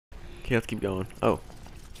Okay, let's keep going. Oh.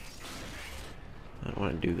 I don't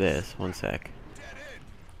want to do this. One sec.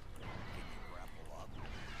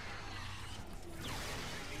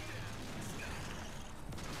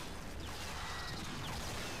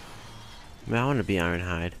 Man, I want to be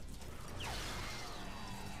Ironhide.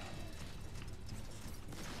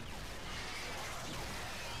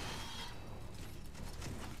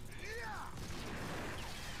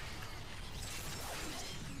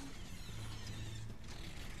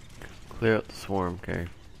 Clear out the swarm, okay.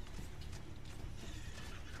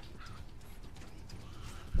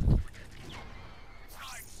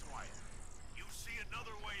 You see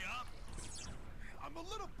another way up? I'm a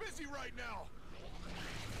little busy right now.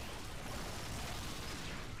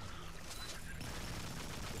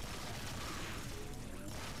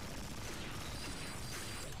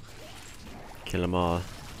 Kill them all.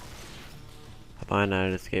 Find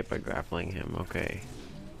out escape by grappling him, okay.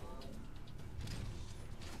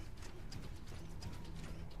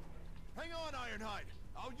 Hang on, Ironhide.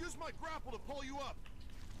 I'll use my grapple to pull you up.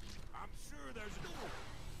 I'm sure there's a...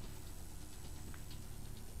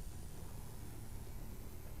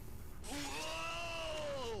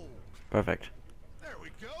 Whoa! Perfect. There we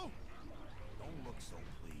go. Don't look so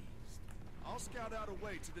pleased. I'll scout out a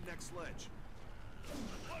way to the next ledge.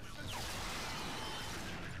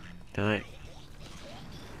 Tonight.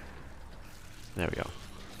 There we go.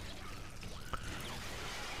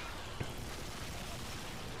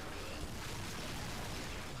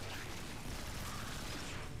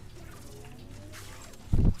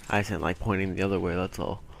 I just didn't like pointing the other way, that's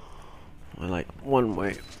all. I like one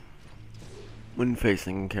way when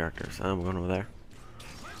facing characters. I'm going over there.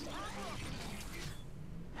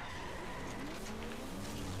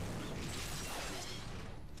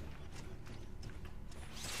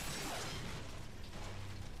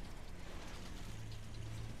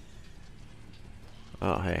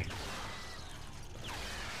 Oh hey.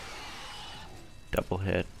 Double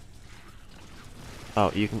hit.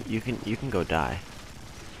 Oh, you can go die.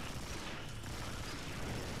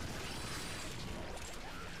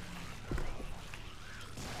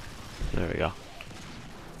 There we go.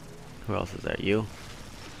 Who else is there? You?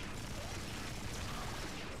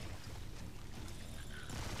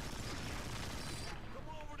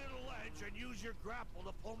 Come over to the ledge and use your grapple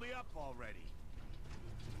to pull me up already.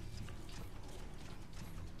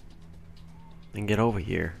 And get over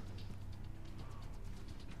here.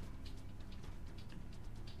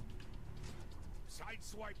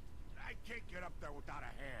 Sideswipe. I can't get up there without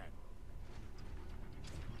a hand.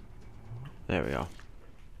 There we go.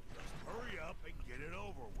 Just hurry up and get it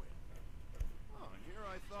over with. Oh, here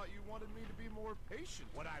I thought you wanted me to be more patient.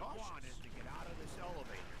 What I want is to get out of this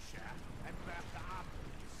elevator shaft and back to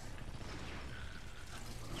Optimus.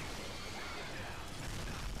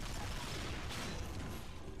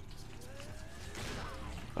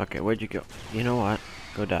 Okay, where'd you go? You know what?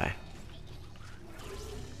 Go die.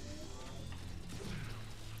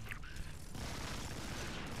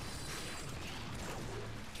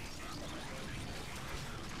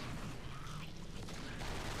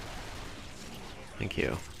 Thank you.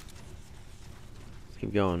 Let's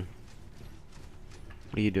keep going.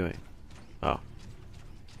 What are you doing? Oh.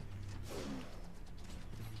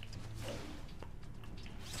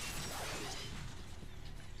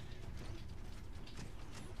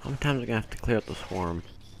 How many times am I gonna have to clear out the swarm?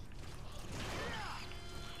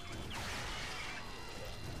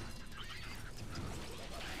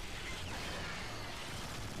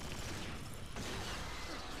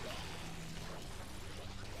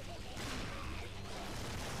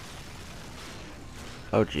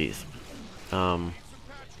 Oh jeez.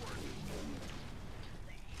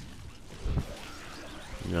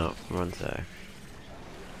 No, one sec.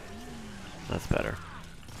 That's better.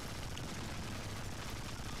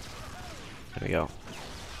 There we go.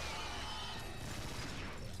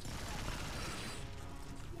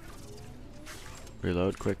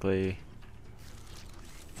 Reload quickly.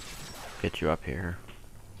 Get you up here.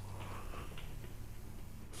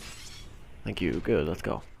 Thank you. Good, let's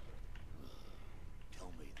go.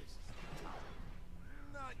 Tell me this is tough.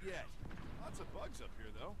 Not yet. Lots of bugs up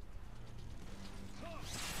here, though.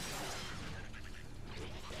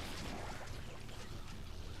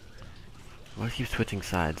 Why do you keep switching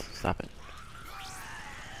sides? Stop it.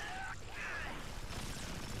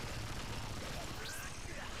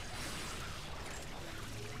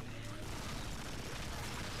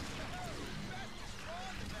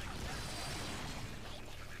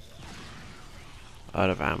 Out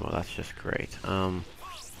of ammo, that's just great.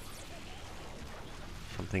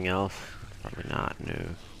 Something else? Probably not,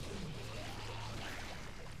 no.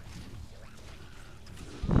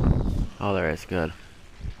 Oh, there is, good.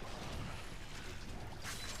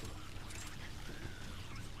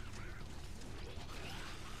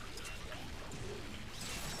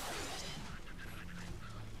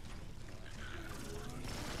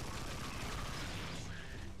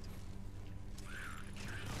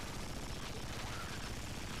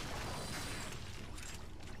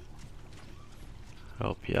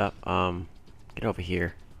 Help, yep. Get over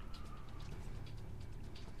here.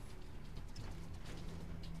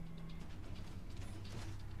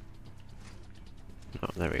 Oh,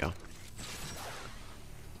 there we go.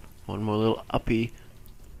 One more little uppy.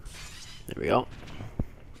 There we go.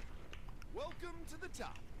 Welcome to the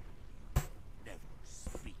top. Never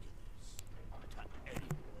speak of this to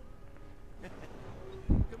anyone.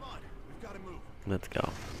 Come on, we've got to move. Let's go.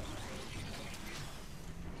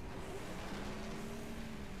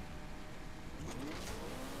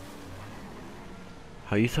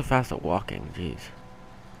 How are you so fast at walking? Jeez.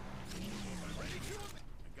 Ready to?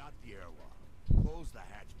 I got the airlock. Close the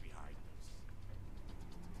hatch behind us.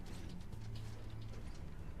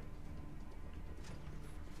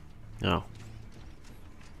 No.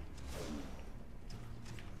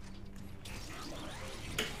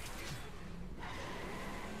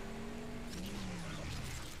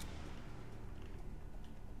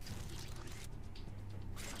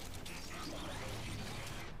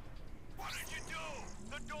 What did you do?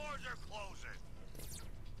 The doors are closing.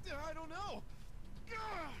 I don't know.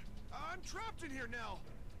 I'm trapped in here now.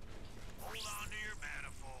 Hold on to your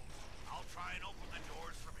manifold. I'll try and open the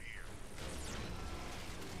doors from here.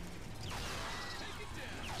 Take it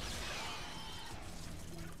down.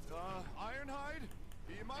 Ironhide,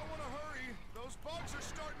 you might want to hurry. Those bugs are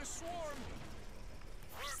starting to swarm.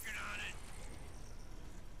 Working on it.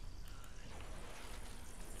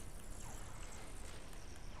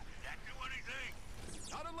 Did that do anything?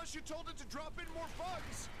 Not unless you told it to drop in more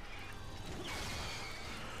bugs.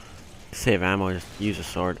 Save ammo, just use a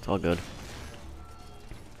sword. It's all good.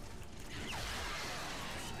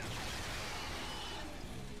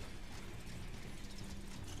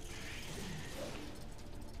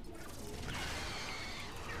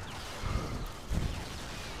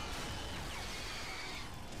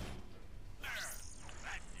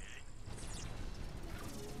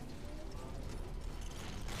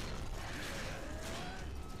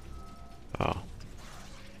 Oh.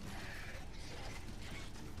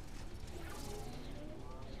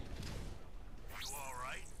 You all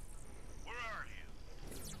right? Where are you?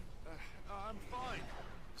 I'm fine.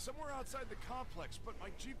 Somewhere outside the complex, but my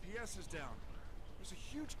GPS is down. There's a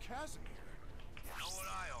huge chasm here. You know what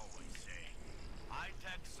I always say?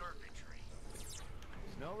 High-tech circuitry.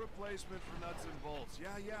 No replacement for nuts and bolts.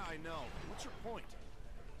 Yeah, I know. What's your point?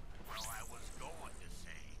 Well, I was going to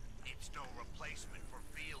say, it's no replacement for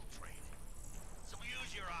field training. So use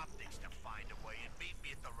your optics to find a way and meet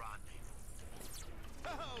me at the rendezvous.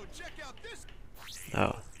 Oh, check out this!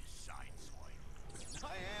 Oh.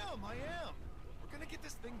 I am! We're gonna get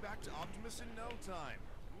this thing back to Optimus in no time.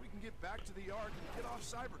 We can get back to the Ark and get off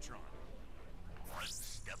Cybertron. One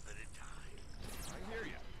step at a time. I hear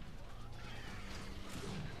ya.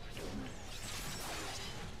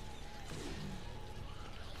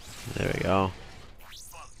 There we go.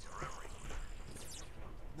 Bugs are everywhere.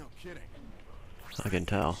 No kidding. I can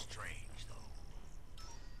tell. Strange, though.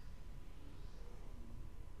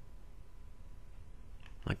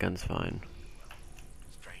 My gun's fine.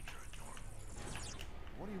 Stranger than normal.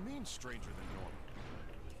 What do you mean, stranger than normal?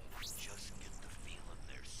 I just get the feeling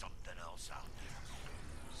there's something else out there.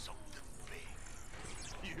 Something big.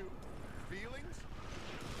 You? Feelings?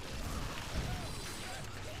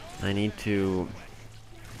 I need to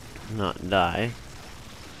not die.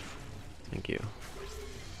 Thank you.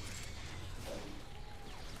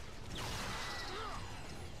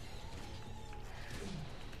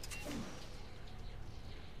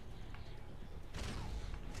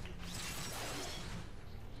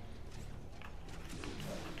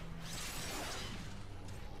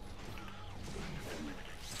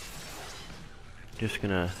 Just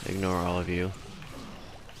gonna ignore all of you.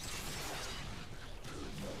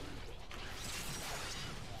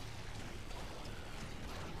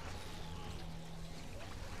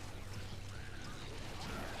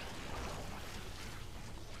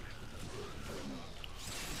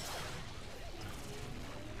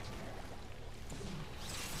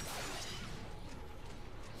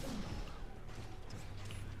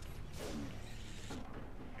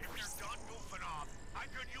 If you're done goofing off, I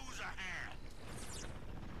could use a hand.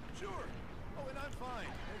 Sure. Oh, and I'm fine.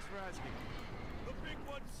 Thanks for asking. The big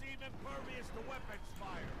ones seem impervious to weapons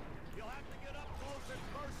fire. You'll have to get up close and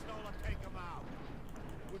personal to take them out.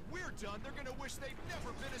 When we're done, they're gonna wish they'd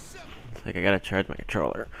never been assembled. It's like I gotta charge my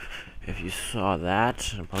controller. If you saw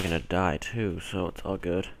that, I'm probably gonna die too, so it's all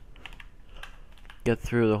good. Get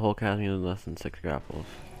through the whole chasm in less than 6 grapples.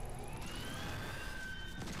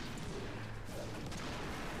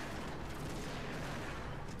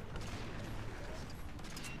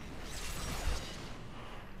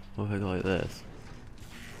 We'll go like this.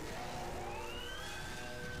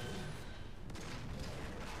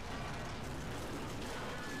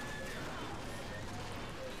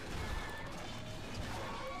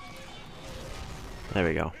 There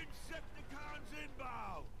we go. Insecticons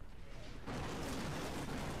inbound.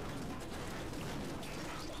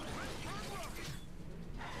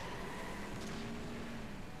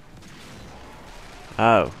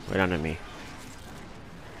 Oh, right under me.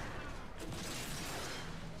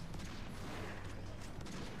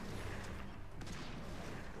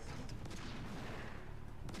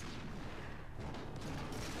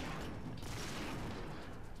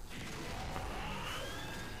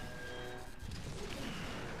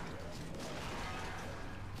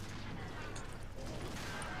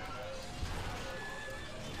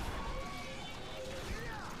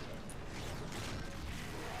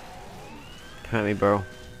 Come at me, bro.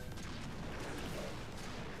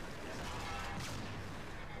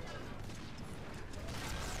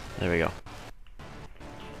 There we go.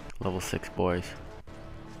 Level 6, boys.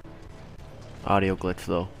 Audio glitch,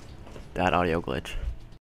 though. That audio glitch.